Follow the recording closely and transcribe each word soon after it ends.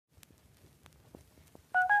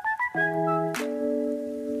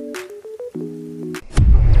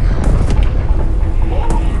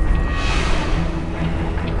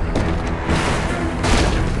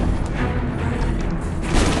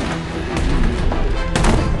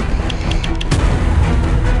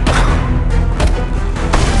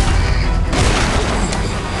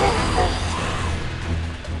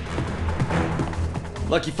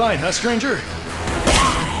Lucky find, huh, stranger?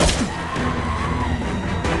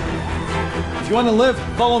 If you want to live,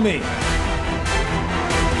 follow me.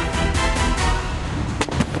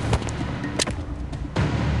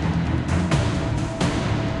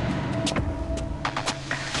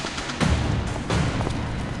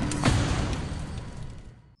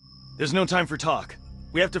 There's no time for talk.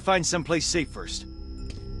 We have to find someplace safe first.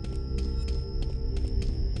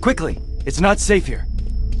 Quickly! It's not safe here.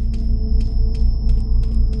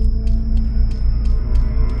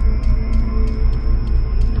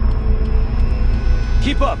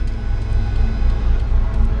 Keep up!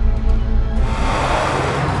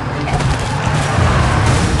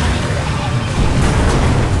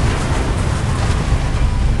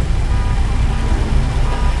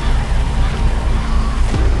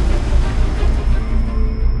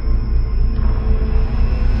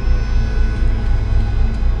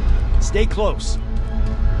 Stay close.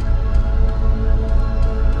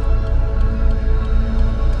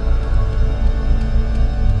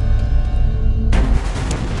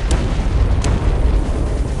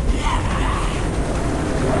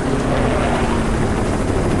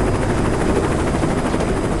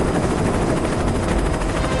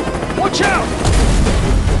 Watch out!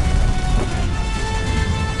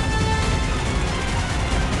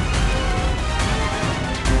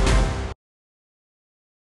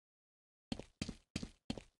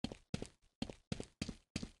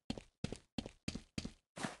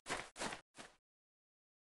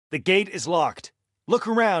 The gate is locked. Look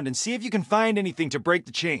around and see if you can find anything to break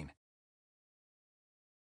the chain.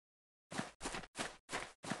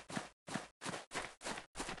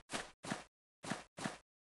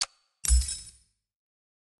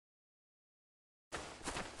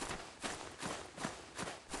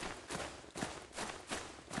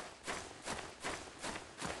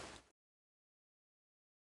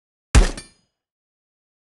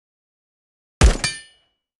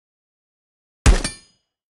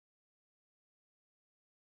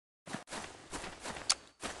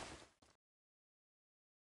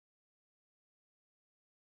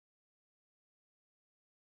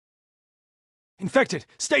 Infected!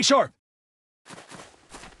 Stay sharp!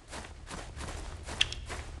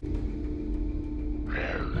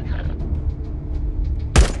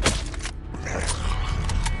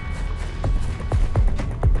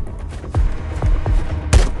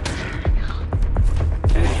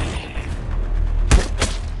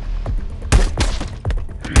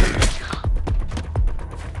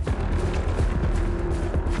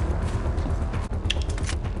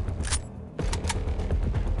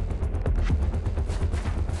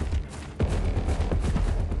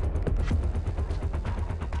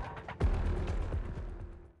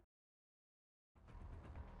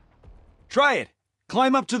 Try it!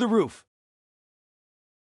 Climb up to the roof.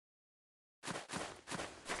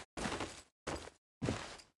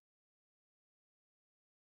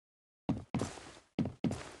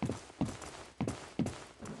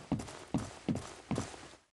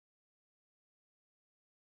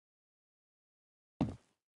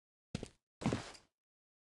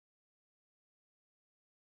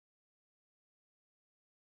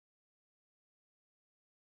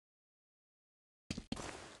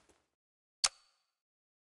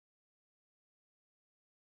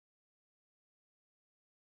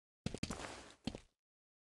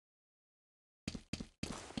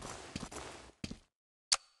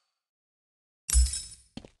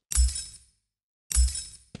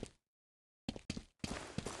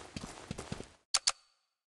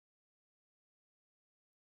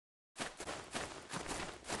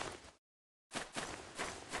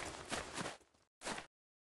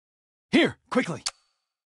 Here, quickly!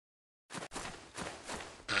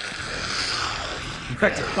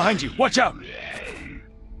 Infected, behind you! Watch out!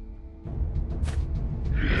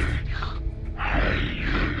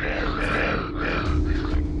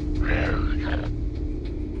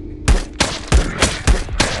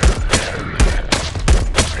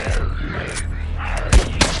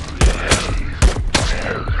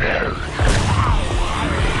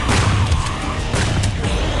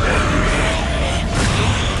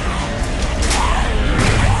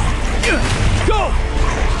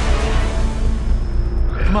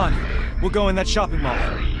 Come on, we'll go in that shopping mall.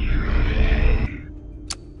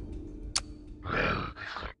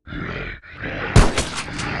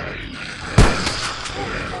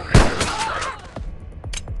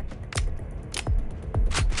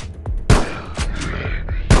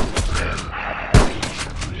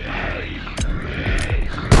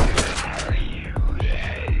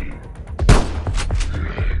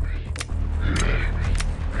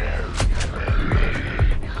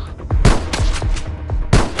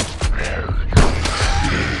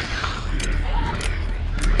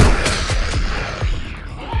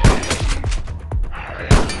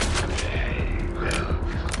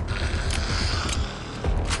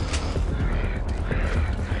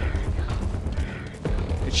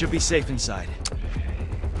 should be safe inside.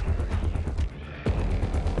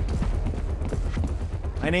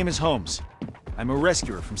 My name is Holmes. I'm a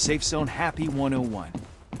rescuer from Safe Zone Happy 101.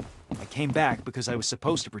 I came back because I was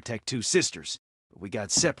supposed to protect two sisters, but we got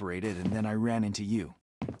separated and then I ran into you.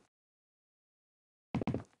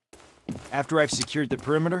 After I've secured the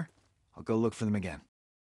perimeter, I'll go look for them again.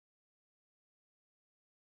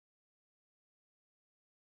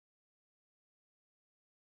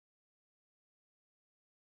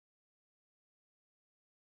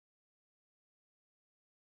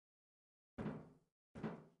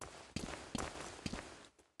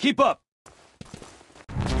 Keep up!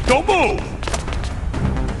 Don't move!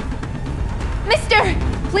 Mister!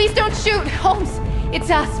 Please don't shoot! Holmes! It's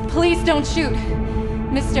us! Please don't shoot!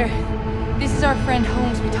 Mister, this is our friend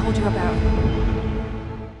Holmes we told you about.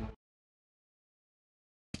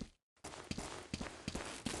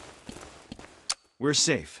 We're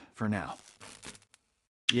safe, for now.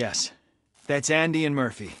 Yes, that's Andy and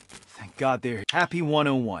Murphy. Thank God they're Happy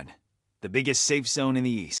 101, the biggest safe zone in the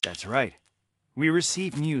East. That's right. We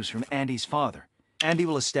received news from Andy's father. Andy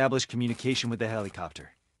will establish communication with the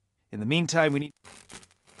helicopter. In the meantime, we need...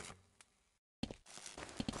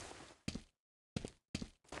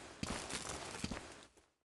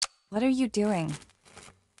 What are you doing?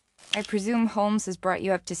 I presume Holmes has brought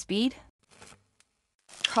you up to speed?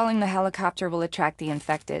 Calling the helicopter will attract the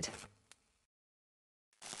infected.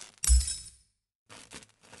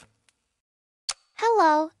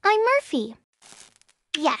 Hello, I'm Murphy.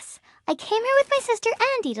 Yes, I came here with my sister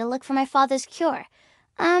Andy to look for my father's cure.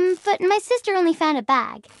 But my sister only found a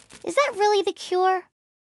bag. Is that really the cure?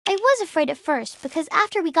 I was afraid at first, because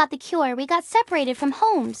after we got the cure, we got separated from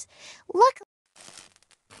Holmes. Look...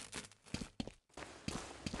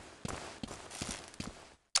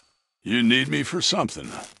 You need me for something.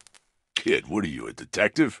 Kid, what are you, a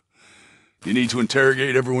detective? You need to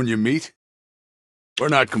interrogate everyone you meet? We're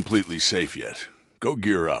not completely safe yet. Go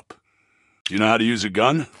gear up. Do you know how to use a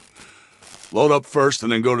gun? Load up first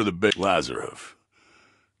and then go to the big Lazarov.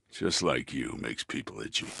 Just like you, makes people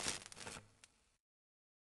itchy.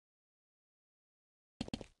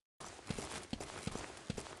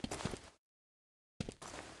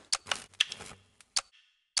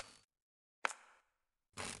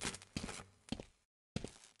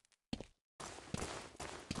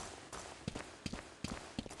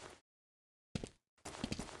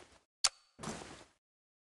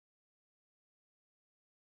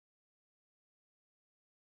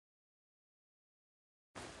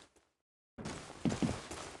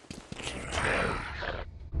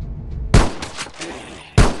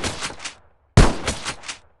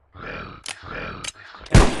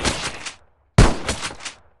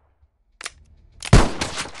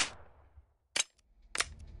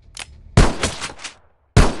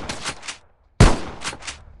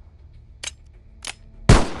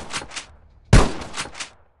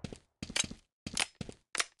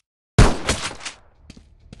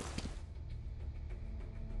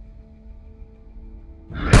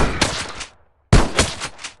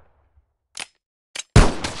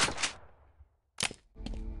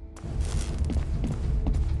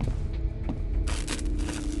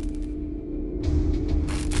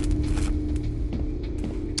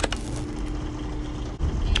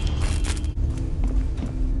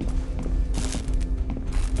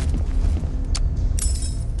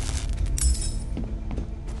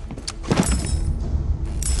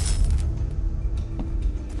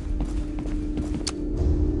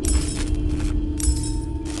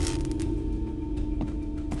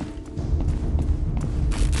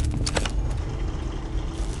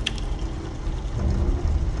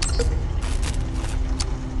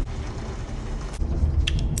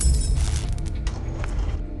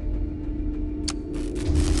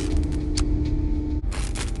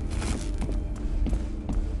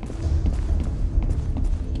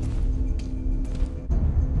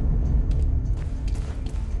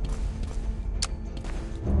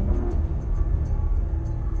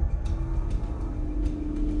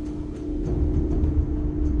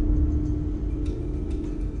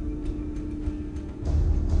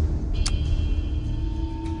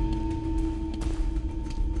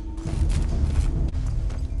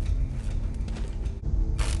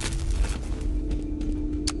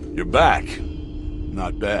 You're back.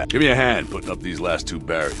 Not bad. Give me a hand putting up these last two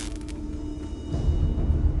barriers.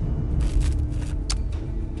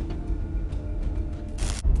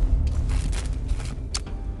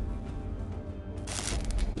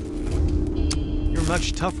 You're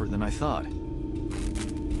much tougher than I thought.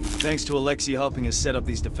 Thanks to Alexei helping us set up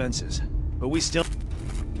these defenses. But we still...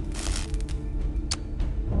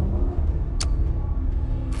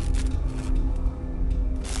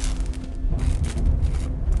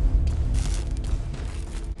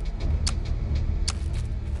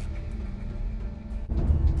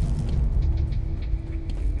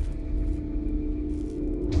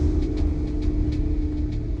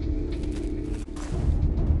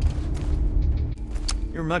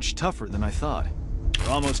 much tougher than I thought. We're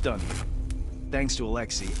almost done. Thanks to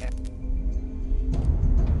Alexei.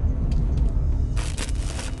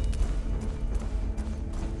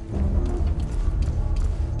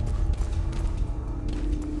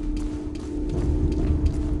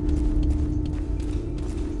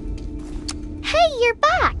 Hey, you're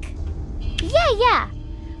back! Yeah.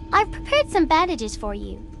 I've prepared some bandages for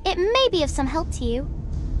you. It may be of some help to you.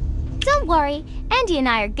 Don't worry, Andy and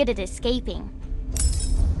I are good at escaping.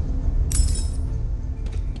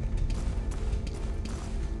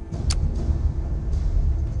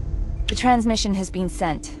 The transmission has been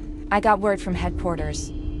sent. I got word from headquarters.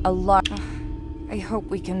 A lot. I hope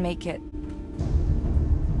we can make it.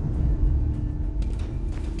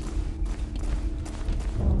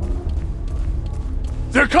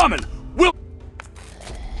 They're coming! We'll...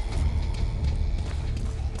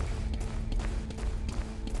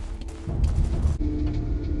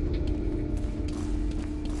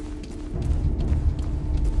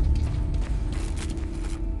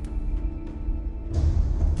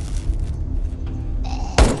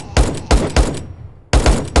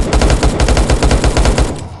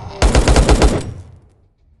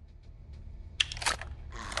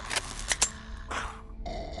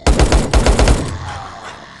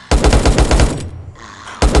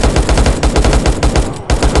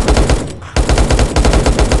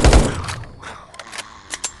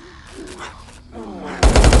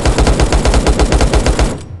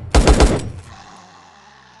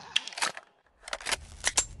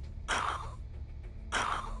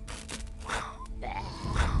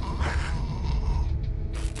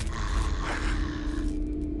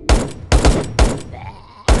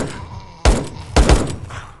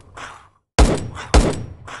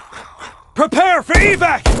 Prepare for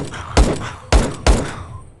evac!